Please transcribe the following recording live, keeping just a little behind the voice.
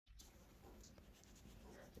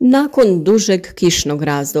Nakon dužeg kišnog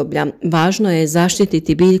razdoblja važno je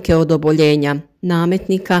zaštititi biljke od oboljenja,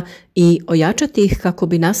 nametnika i ojačati ih kako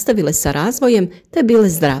bi nastavile sa razvojem te bile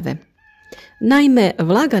zdrave. Naime,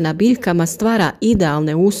 vlaga na biljkama stvara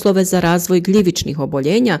idealne uslove za razvoj gljivičnih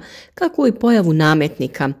oboljenja, kako i pojavu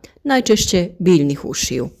nametnika, najčešće biljnih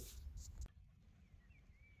ušiju.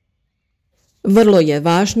 Vrlo je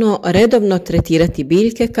važno redovno tretirati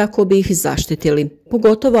biljke kako bi ih zaštitili,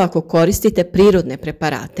 pogotovo ako koristite prirodne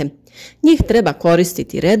preparate. Njih treba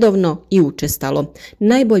koristiti redovno i učestalo,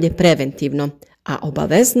 najbolje preventivno, a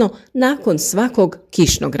obavezno nakon svakog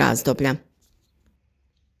kišnog razdoblja.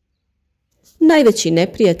 Najveći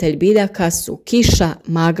neprijatelj biljaka su kiša,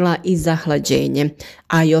 magla i zahlađenje,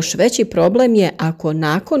 a još veći problem je ako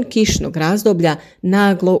nakon kišnog razdoblja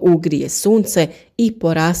naglo ugrije sunce i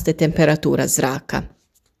poraste temperatura zraka.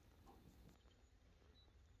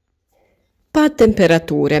 Pad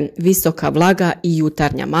temperature, visoka vlaga i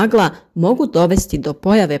jutarnja magla mogu dovesti do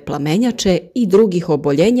pojave plamenjače i drugih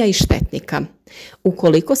oboljenja i štetnika.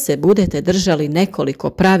 Ukoliko se budete držali nekoliko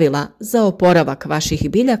pravila za oporavak vaših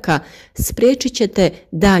biljaka, spriječit ćete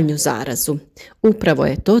daljnju zarazu. Upravo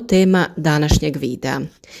je to tema današnjeg videa.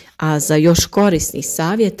 A za još korisnih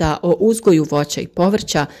savjeta o uzgoju voća i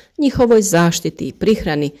povrća, njihovoj zaštiti i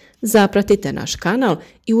prihrani, zapratite naš kanal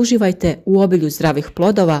i uživajte u obilju zdravih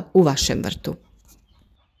plodova u vašem vrtu.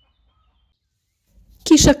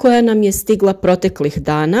 Kiša koja nam je stigla proteklih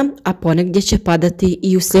dana, a ponegdje će padati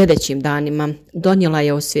i u sljedećim danima, donijela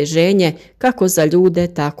je osvježenje kako za ljude,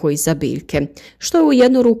 tako i za biljke, što je u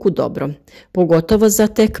jednu ruku dobro, pogotovo za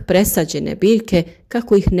tek presađene biljke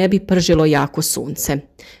kako ih ne bi pržilo jako sunce.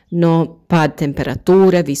 No, pad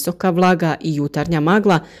temperature, visoka vlaga i jutarnja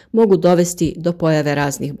magla mogu dovesti do pojave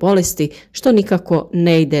raznih bolesti, što nikako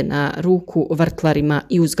ne ide na ruku vrtlarima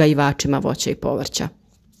i uzgajivačima voća i povrća.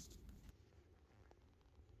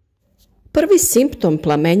 Prvi simptom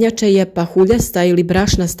plamenjače je pahuljasta ili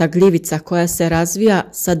brašnasta gljivica koja se razvija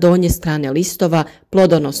sa donje strane listova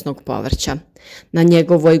plodonosnog povrća. Na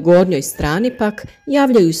njegovoj gornjoj strani pak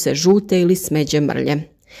javljaju se žute ili smeđe mrlje.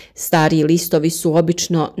 Stariji listovi su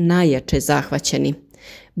obično najjače zahvaćeni.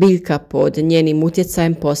 Biljka pod njenim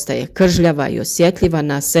utjecajem postaje kržljava i osjetljiva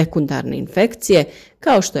na sekundarne infekcije,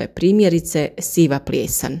 kao što je primjerice siva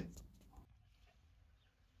plijesan.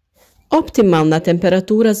 Optimalna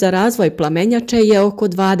temperatura za razvoj plamenjače je oko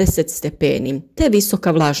 20 stepeni, te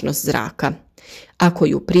visoka vlažnost zraka. Ako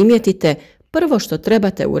ju primijetite, prvo što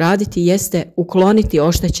trebate uraditi jeste ukloniti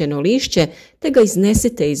oštećeno lišće te ga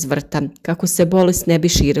iznesite iz vrta kako se bolest ne bi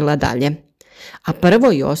širila dalje. A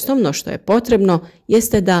prvo i osnovno što je potrebno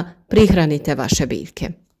jeste da prihranite vaše biljke.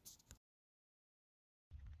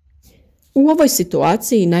 U ovoj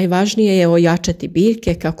situaciji najvažnije je ojačati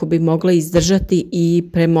biljke kako bi mogle izdržati i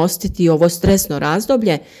premostiti ovo stresno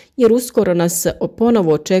razdoblje, jer uskoro nas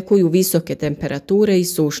ponovo očekuju visoke temperature i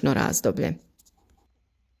sušno razdoblje.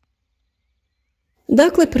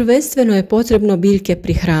 Dakle, prvenstveno je potrebno biljke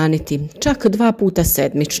prihraniti, čak 2 puta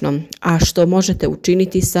sedmično, a što možete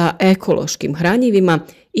učiniti sa ekološkim hranjivima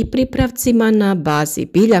i pripravcima na bazi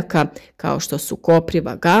biljaka, kao što su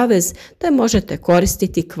kopriva, gavez, te možete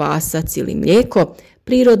koristiti kvasac ili mlijeko,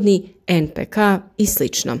 prirodni, NPK i sl.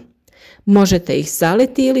 Možete ih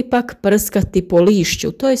saliti ili pak prskati po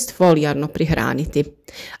lišću, to jest folijarno prihraniti,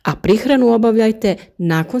 a prihranu obavljajte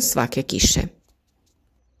nakon svake kiše.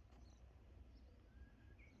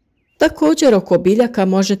 Također oko biljaka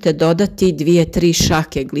možete dodati 2-3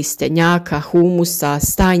 šake glistenjaka, humusa,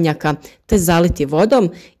 stajnjaka te zaliti vodom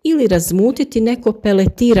ili razmutiti neko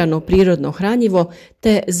peletirano prirodno hranjivo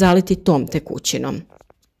te zaliti tom tekućinom.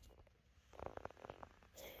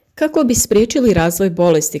 Kako bi spriječili razvoj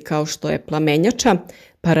bolesti kao što je plamenjača,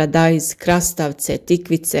 paradajz, krastavce,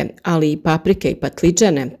 tikvice, ali i paprike i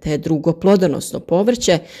patliđane te drugo plodonosno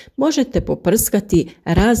povrće možete poprskati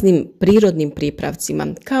raznim prirodnim pripravcima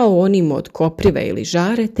kao onim od koprive ili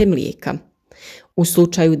žare te mlijeka. U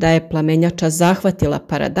slučaju da je plamenjača zahvatila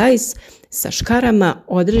paradajz, sa škarama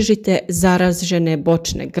odrežite zaražene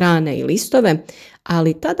bočne grane i listove,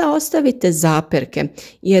 ali tada ostavite zaperke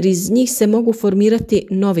jer iz njih se mogu formirati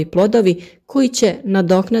novi plodovi koji će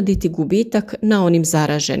nadoknaditi gubitak na onim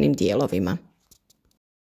zaraženim dijelovima.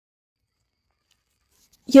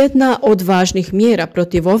 Jedna od važnih mjera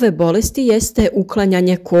protiv ove bolesti jeste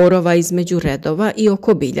uklanjanje korova između redova i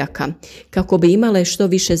oko biljaka, kako bi imale što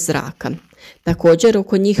više zraka. Također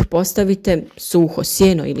oko njih postavite suho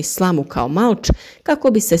sjeno ili slamu kao malč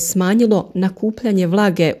kako bi se smanjilo nakupljanje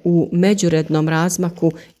vlage u međurednom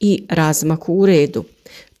razmaku i razmaku u redu.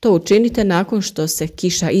 To učinite nakon što se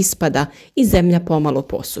kiša ispada i zemlja pomalo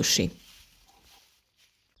posuši.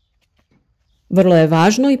 Vrlo je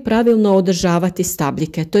važno i pravilno održavati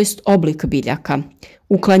stabljike, to jest oblik biljaka.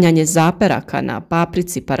 Uklanjanje zaperaka na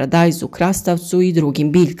paprici, paradajzu, krastavcu i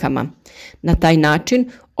drugim biljkama. Na taj način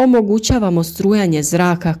omogućavamo strujanje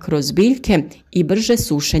zraka kroz biljke i brže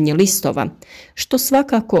sušenje listova, što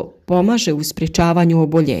svakako pomaže u sprječavanju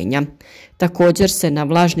oboljenja. Također se na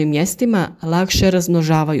vlažnim mjestima lakše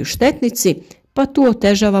razmnožavaju štetnici, pa tu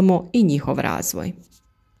otežavamo i njihov razvoj.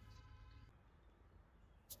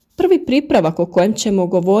 Prvi pripravak o kojem ćemo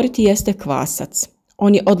govoriti jeste kvasac.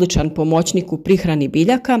 On je odličan pomoćnik u prihrani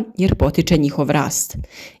biljaka jer potiče njihov rast.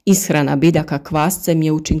 Ishrana biljaka kvascem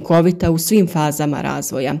je učinkovita u svim fazama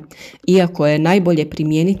razvoja, iako je najbolje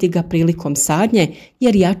primijeniti ga prilikom sadnje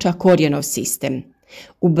jer jača korijenov sistem.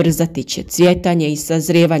 Ubrzati će cvjetanje i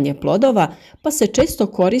sazrijevanje plodova, pa se često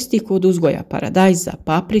koristi kod uzgoja paradajza,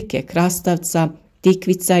 paprike, krastavca,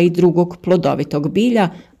 tikvica i drugog plodovitog bilja,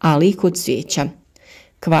 ali i kod cvijeća.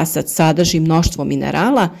 Kvasac sadrži mnoštvo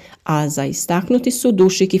minerala, a za istaknuti su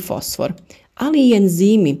dušik i fosfor, ali i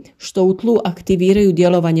enzimi što u tlu aktiviraju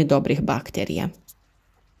djelovanje dobrih bakterija.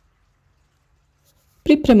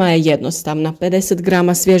 Priprema je jednostavna. 50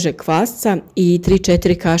 grama svježeg kvasca i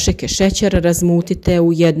 3-4 kašike šećera razmutite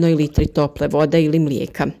u 1 litri tople vode ili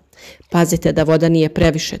mlijeka. Pazite da voda nije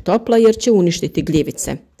previše topla jer će uništiti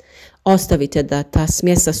gljivice. Ostavite da ta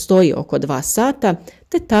smjesa stoji oko 2 sata,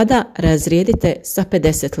 te tada razrijedite sa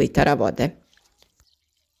 50 litara vode.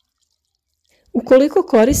 Ukoliko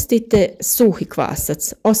koristite suhi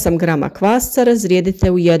kvasac, 8 grama kvasca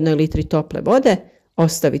razrijedite u 1 litri tople vode,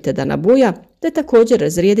 ostavite da nabuja, te također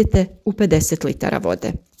razrijedite u 50 litara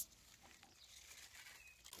vode.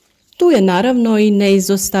 Tu je naravno i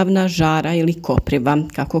neizostavna žara ili kopriva,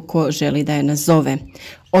 kako ko želi da je nazove.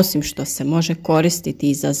 Osim što se može koristiti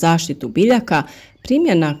i za zaštitu biljaka,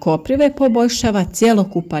 primjena koprive poboljšava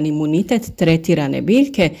cjelokupan imunitet tretirane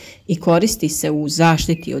biljke i koristi se u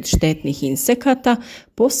zaštiti od štetnih insekata,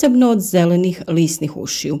 posebno od zelenih lisnih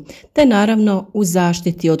ušiju, te naravno u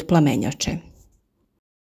zaštiti od plamenjače.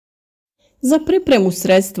 Za pripremu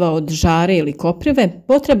sredstva od žare ili koprive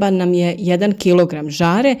potreban nam je 1 kg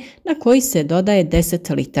žare na koji se dodaje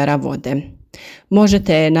 10 litara vode.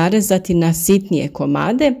 Možete je narezati na sitnije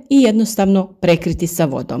komade i jednostavno prekriti sa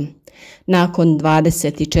vodom. Nakon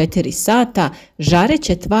 24 sata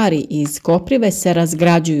žareće tvari iz koprive se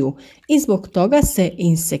razgrađuju i zbog toga se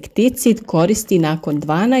insekticid koristi nakon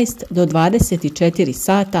 12 do 24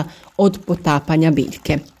 sata od potapanja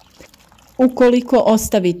biljke. Ukoliko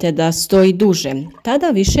ostavite da stoji duže, tada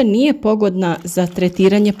više nije pogodna za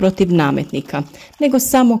tretiranje protiv nametnika, nego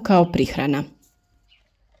samo kao prihrana.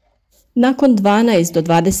 Nakon 12 do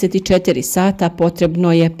 24 sata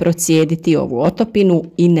potrebno je procijediti ovu otopinu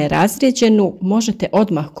i nerazrijeđenu možete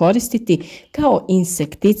odmah koristiti kao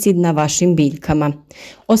insekticid na vašim biljkama.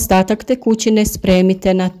 Ostatak tekućine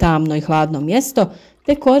spremite na tamno i hladno mjesto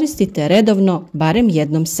te koristite redovno barem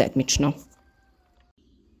jednom sedmično.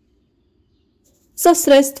 Za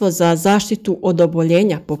sredstvo za zaštitu od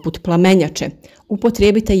oboljenja poput plamenjače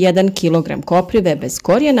upotrijebite 1 kg koprive bez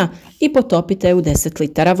korijena i potopite u 10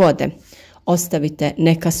 litara vode. Ostavite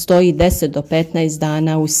neka stoji 10 do 15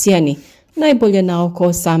 dana u sjeni, najbolje na oko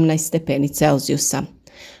 18 stepeni Celzijusa.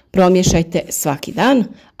 Promješajte svaki dan,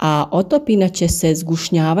 a otopina će se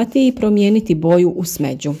zgušnjavati i promijeniti boju u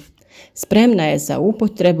smeđu. Spremna je za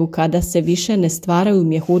upotrebu kada se više ne stvaraju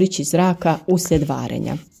mjehurići zraka uslijed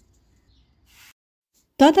varenja.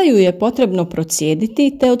 Tada ju je potrebno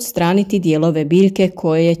procijediti te odstraniti dijelove biljke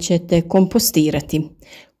koje ćete kompostirati.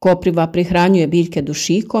 Kopriva prihranjuje biljke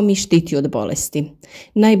dušikom i štiti od bolesti.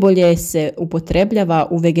 Najbolje se upotrebljava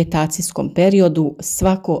u vegetacijskom periodu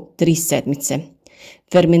svako 3 sedmice.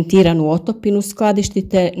 Fermentiranu otopinu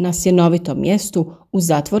skladištite na sjenovitom mjestu u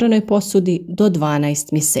zatvorenoj posudi do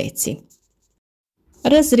 12 mjeseci.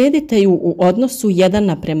 Razrijedite ju u odnosu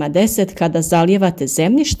 1:10 kada zalijevate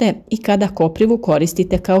zemljište i kada koprivu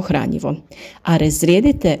koristite kao hranjivo, a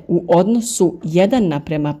razrijedite u odnosu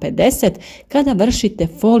 1:50 kada vršite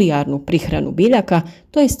folijarnu prihranu biljaka,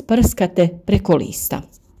 to jest prskate preko lista.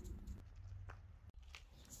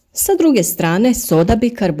 Sa druge strane, soda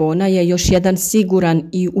bikarbona je još jedan siguran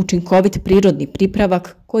i učinkovit prirodni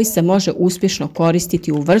pripravak koji se može uspješno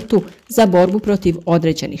koristiti u vrtu za borbu protiv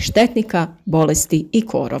određenih štetnika, bolesti i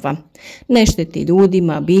korova. Ne šteti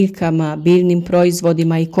ljudima, biljkama, biljnim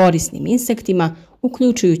proizvodima i korisnim insektima,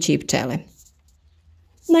 uključujući i pčele.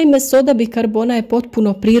 Naime, soda bikarbona je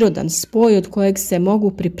potpuno prirodan spoj od kojeg se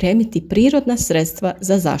mogu pripremiti prirodna sredstva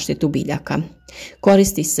za zaštitu biljaka.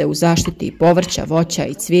 Koristi se u zaštiti povrća, voća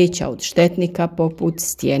i cvijeća od štetnika poput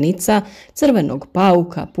stjenica, crvenog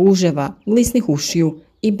pauka, puževa, lisnih ušiju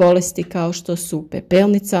i bolesti kao što su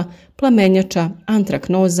pepelnica, plamenjača,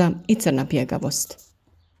 antraknoza i crna pjegavost.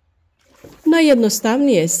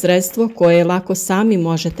 Najjednostavnije sredstvo koje lako sami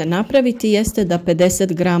možete napraviti jeste da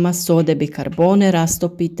 50 grama sode bikarbone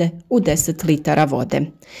rastopite u 10 litara vode.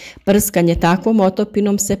 Prskanje takvom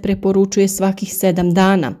otopinom se preporučuje svakih 7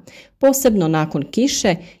 dana, posebno nakon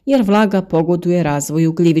kiše jer vlaga pogoduje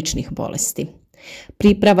razvoju gljivičnih bolesti.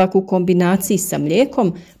 Pripravak u kombinaciji sa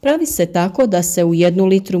mlijekom pravi se tako da se u 1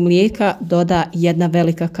 litru mlijeka doda 1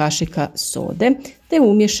 velika kašika sode te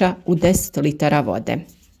umješa u 10 litara vode.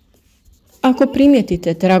 Ako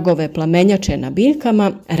primijetite tragove plamenjače na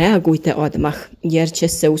biljkama, reagujte odmah, jer će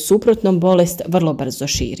se u suprotnom bolest vrlo brzo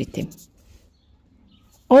širiti.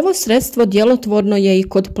 Ovo sredstvo djelotvorno je i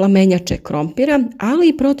kod plamenjače krompira, ali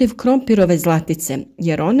i protiv krompirove zlatice,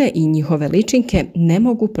 jer one i njihove ličinke ne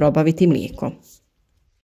mogu probaviti mlijeko.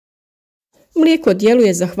 Mlijeko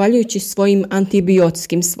djeluje zahvaljujući svojim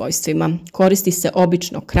antibiotskim svojstvima. Koristi se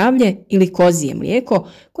obično kravlje ili kozije mlijeko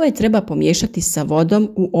koje treba pomiješati sa vodom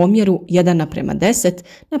u omjeru 1:10,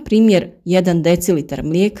 na primjer 1 decilitar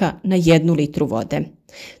mlijeka na 1 litru vode.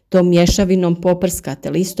 Tom mješavinom poprskate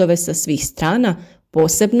listove sa svih strana,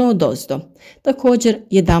 posebno odozdo, također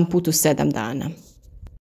jedanput u 7 dana.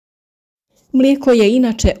 Mlijeko je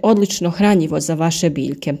inače odlično hranjivo za vaše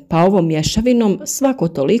biljke, pa ovom mješavinom svako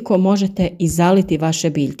toliko možete i zaliti vaše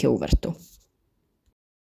biljke u vrtu.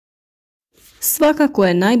 Svakako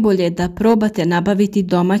je najbolje da probate nabaviti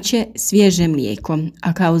domaće svježe mlijeko,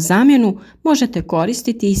 a kao zamjenu možete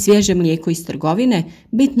koristiti i svježe mlijeko iz trgovine,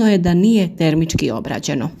 bitno je da nije termički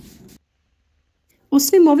obrađeno. U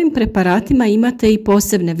svim ovim preparatima imate i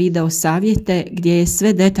posebne video savjete gdje je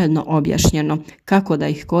sve detaljno objašnjeno kako da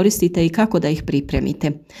ih koristite i kako da ih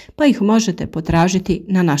pripremite, pa ih možete potražiti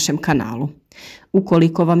na našem kanalu.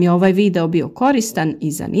 Ukoliko vam je ovaj video bio koristan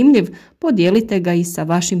i zanimljiv, podijelite ga i sa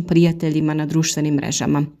vašim prijateljima na društvenim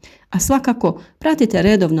mrežama. A svakako pratite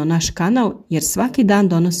redovno naš kanal jer svaki dan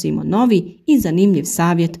donosimo novi i zanimljiv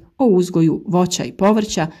savjet o uzgoju voća i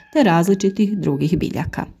povrća te različitih drugih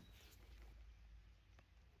biljaka.